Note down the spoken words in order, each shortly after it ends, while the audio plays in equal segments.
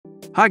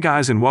Hi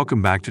guys, and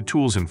welcome back to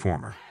Tools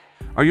Informer.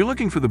 Are you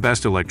looking for the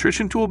best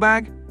electrician tool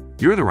bag?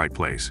 You're in the right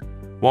place.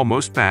 While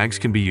most bags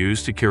can be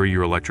used to carry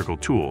your electrical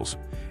tools,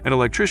 an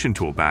electrician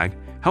tool bag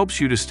helps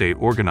you to stay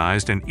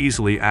organized and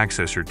easily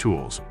access your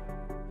tools.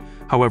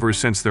 However,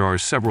 since there are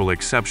several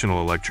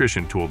exceptional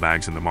electrician tool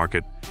bags in the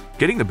market,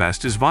 getting the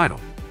best is vital.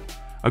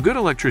 A good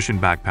electrician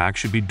backpack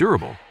should be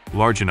durable,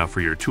 large enough for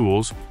your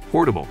tools,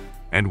 portable,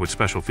 and with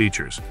special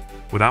features.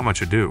 Without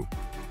much ado,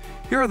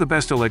 here are the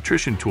best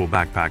electrician tool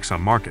backpacks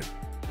on market.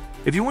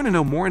 If you want to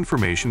know more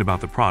information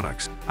about the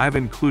products, I have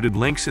included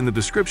links in the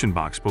description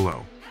box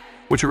below,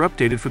 which are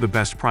updated for the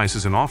best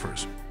prices and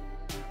offers.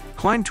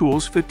 Klein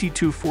Tools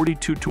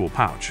 5242 Tool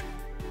Pouch.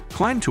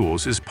 Klein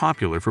Tools is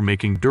popular for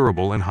making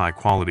durable and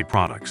high-quality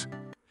products.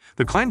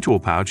 The Klein Tool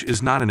Pouch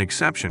is not an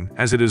exception,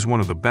 as it is one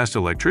of the best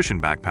electrician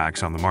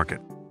backpacks on the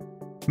market.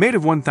 Made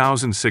of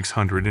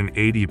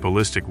 1,680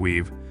 ballistic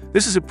weave,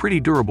 this is a pretty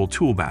durable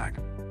tool bag.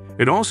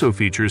 It also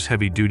features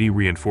heavy-duty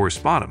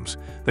reinforced bottoms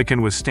that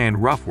can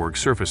withstand rough work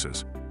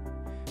surfaces.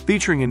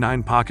 Featuring a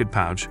 9-pocket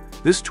pouch,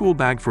 this tool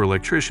bag for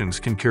electricians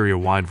can carry a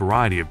wide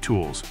variety of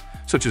tools,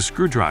 such as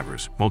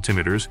screwdrivers,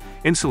 multimeters,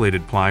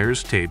 insulated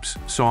pliers, tapes,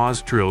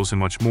 saws, drills, and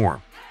much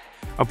more.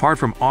 Apart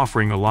from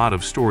offering a lot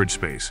of storage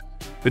space,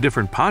 the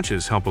different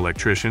pouches help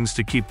electricians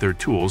to keep their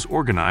tools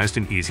organized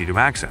and easy to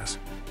access.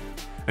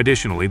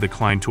 Additionally, the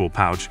Klein Tool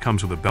Pouch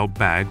comes with a belt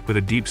bag with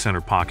a deep center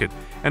pocket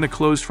and a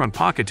closed front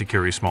pocket to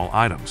carry small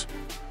items.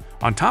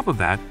 On top of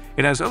that,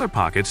 it has other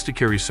pockets to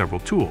carry several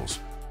tools.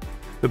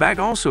 The bag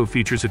also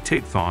features a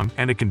tape thong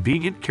and a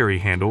convenient carry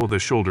handle with a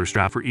shoulder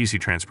strap for easy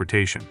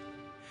transportation.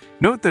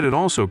 Note that it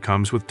also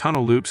comes with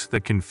tunnel loops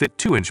that can fit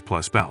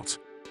 2-inch-plus belts.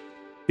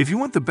 If you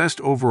want the best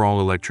overall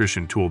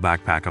electrician tool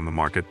backpack on the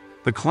market,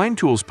 the Klein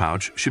Tools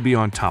Pouch should be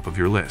on top of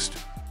your list.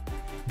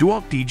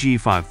 Dewalt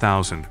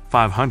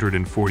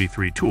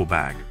DG5543 Tool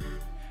Bag.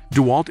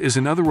 Dewalt is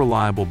another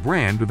reliable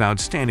brand with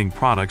outstanding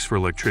products for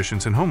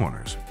electricians and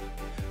homeowners.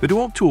 The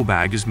Dewalt tool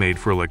bag is made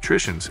for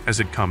electricians as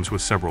it comes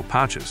with several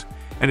pouches,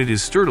 and it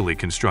is sturdily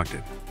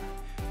constructed.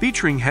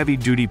 Featuring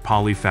heavy-duty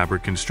poly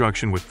fabric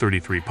construction with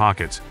 33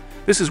 pockets,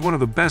 this is one of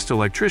the best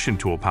electrician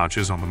tool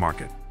pouches on the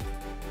market.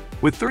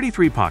 With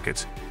 33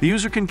 pockets, the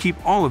user can keep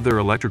all of their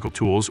electrical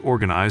tools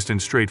organized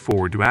and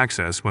straightforward to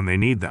access when they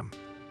need them.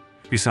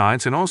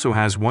 Besides, it also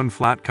has one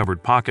flat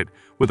covered pocket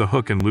with a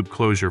hook and loop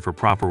closure for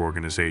proper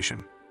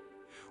organization.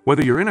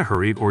 Whether you're in a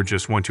hurry or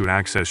just want to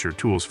access your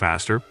tools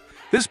faster,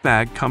 this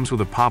bag comes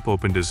with a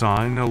pop-open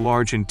design and a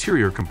large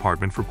interior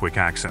compartment for quick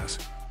access.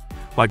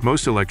 Like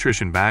most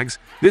electrician bags,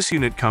 this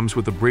unit comes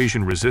with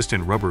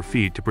abrasion-resistant rubber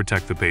feet to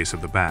protect the base of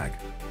the bag.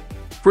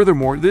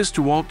 Furthermore, this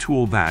Dewalt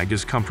tool bag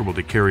is comfortable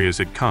to carry as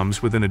it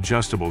comes with an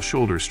adjustable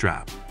shoulder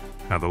strap.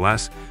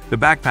 Nonetheless, the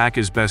backpack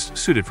is best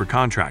suited for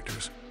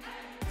contractors.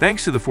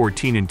 Thanks to the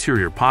 14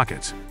 interior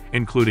pockets,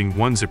 including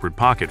one zippered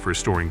pocket for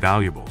storing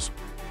valuables.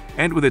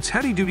 And with its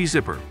heavy-duty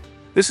zipper,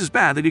 this is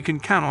bad that you can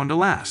count on to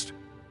last.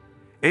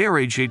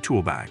 AIRAJ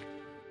Tool Bag.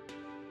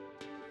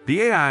 The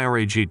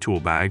AIRAJ Tool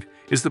Bag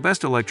is the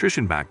best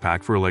electrician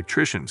backpack for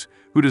electricians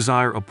who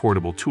desire a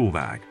portable tool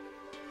bag.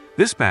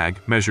 This bag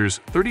measures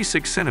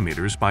 36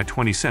 centimeters by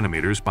 20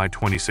 centimeters by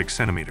 26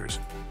 centimeters.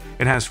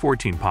 It has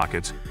 14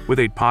 pockets, with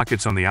 8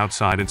 pockets on the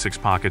outside and 6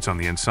 pockets on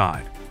the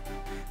inside.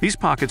 These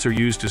pockets are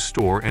used to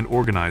store and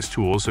organize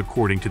tools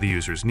according to the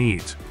user's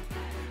needs.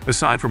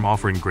 Aside from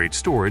offering great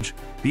storage,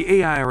 the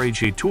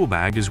AIRAJ tool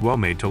bag is well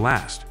made to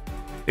last.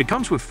 It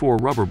comes with 4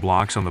 rubber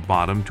blocks on the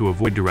bottom to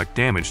avoid direct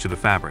damage to the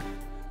fabric,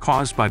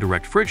 caused by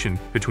direct friction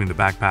between the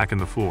backpack and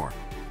the floor.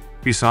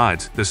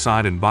 Besides, the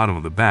side and bottom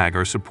of the bag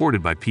are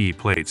supported by PE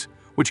plates,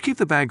 which keep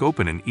the bag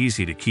open and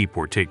easy to keep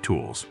or take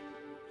tools.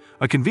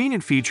 A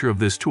convenient feature of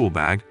this tool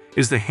bag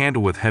is the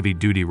handle with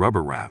heavy-duty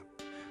rubber wrap,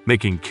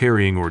 making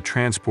carrying or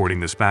transporting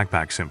this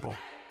backpack simple.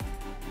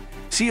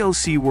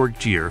 CLC Work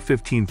Gear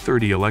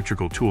 1530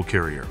 Electrical Tool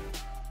Carrier.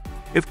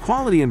 If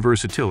quality and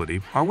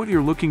versatility are what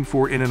you're looking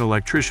for in an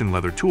electrician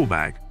leather tool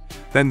bag,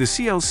 then the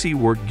CLC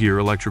Work Gear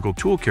Electrical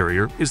Tool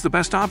Carrier is the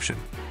best option.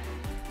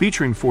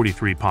 Featuring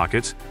 43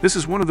 pockets, this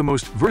is one of the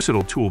most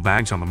versatile tool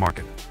bags on the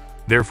market.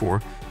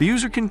 Therefore, the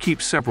user can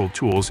keep several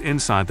tools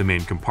inside the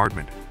main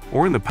compartment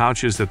or in the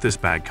pouches that this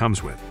bag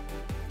comes with.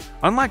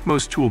 Unlike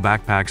most tool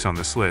backpacks on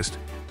this list,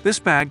 this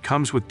bag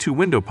comes with 2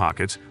 window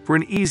pockets for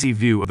an easy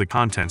view of the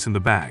contents in the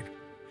bag.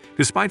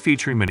 Despite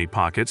featuring many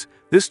pockets,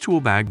 this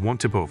tool bag won't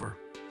tip over,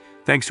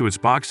 thanks to its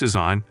box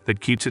design that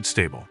keeps it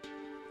stable.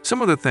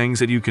 Some of the things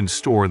that you can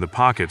store in the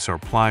pockets are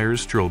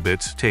pliers, drill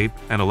bits, tape,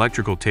 an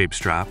electrical tape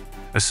strap,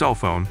 a cell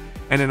phone,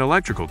 and an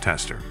electrical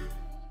tester.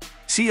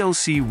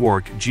 CLC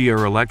Work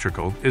Gear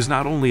Electrical is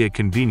not only a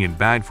convenient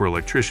bag for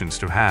electricians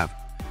to have,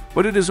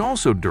 but it is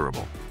also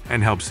durable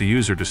and helps the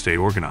user to stay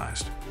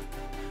organized.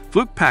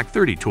 Fluke Pack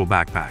 30 Tool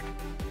Backpack.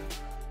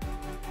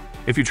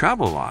 If you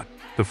travel a lot,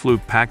 the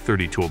Fluke Pack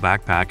 30 Tool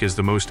Backpack is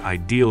the most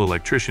ideal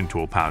electrician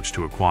tool pouch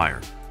to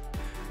acquire.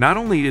 Not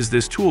only is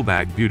this tool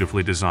bag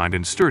beautifully designed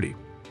and sturdy,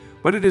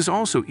 but it is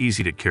also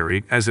easy to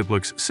carry as it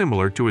looks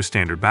similar to a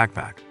standard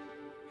backpack.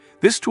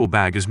 This tool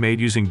bag is made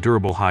using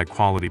durable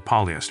high-quality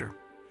polyester.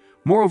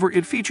 Moreover,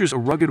 it features a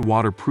rugged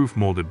waterproof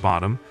molded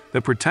bottom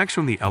that protects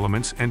from the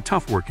elements and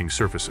tough working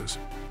surfaces.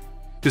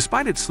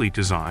 Despite its sleek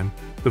design,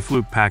 the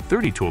Fluke Pack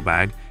 30 tool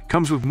bag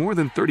comes with more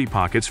than 30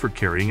 pockets for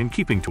carrying and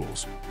keeping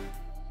tools.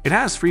 It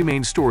has 3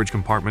 main storage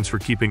compartments for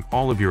keeping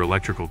all of your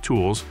electrical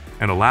tools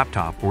and a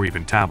laptop or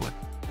even tablet.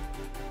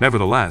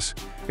 Nevertheless,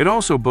 it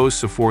also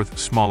boasts a 4th,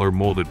 smaller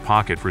molded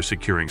pocket for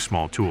securing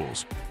small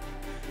tools.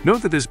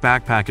 Note that this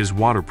backpack is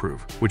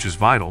waterproof, which is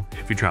vital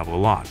if you travel a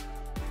lot.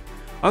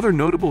 Other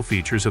notable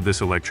features of this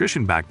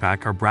electrician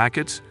backpack are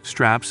brackets,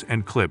 straps,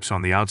 and clips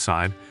on the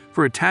outside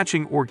for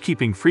attaching or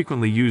keeping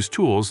frequently used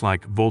tools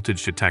like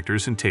voltage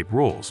detectors and tape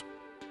rolls.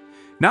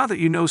 Now that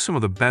you know some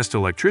of the best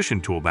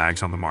electrician tool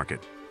bags on the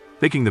market,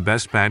 picking the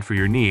best bag for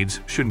your needs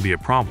shouldn't be a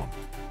problem.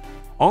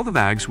 All the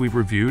bags we've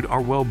reviewed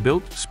are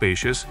well-built,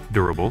 spacious,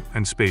 durable,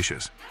 and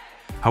spacious.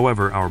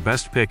 However, our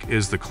best pick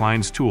is the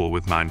Klein's tool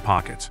with 9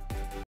 pockets.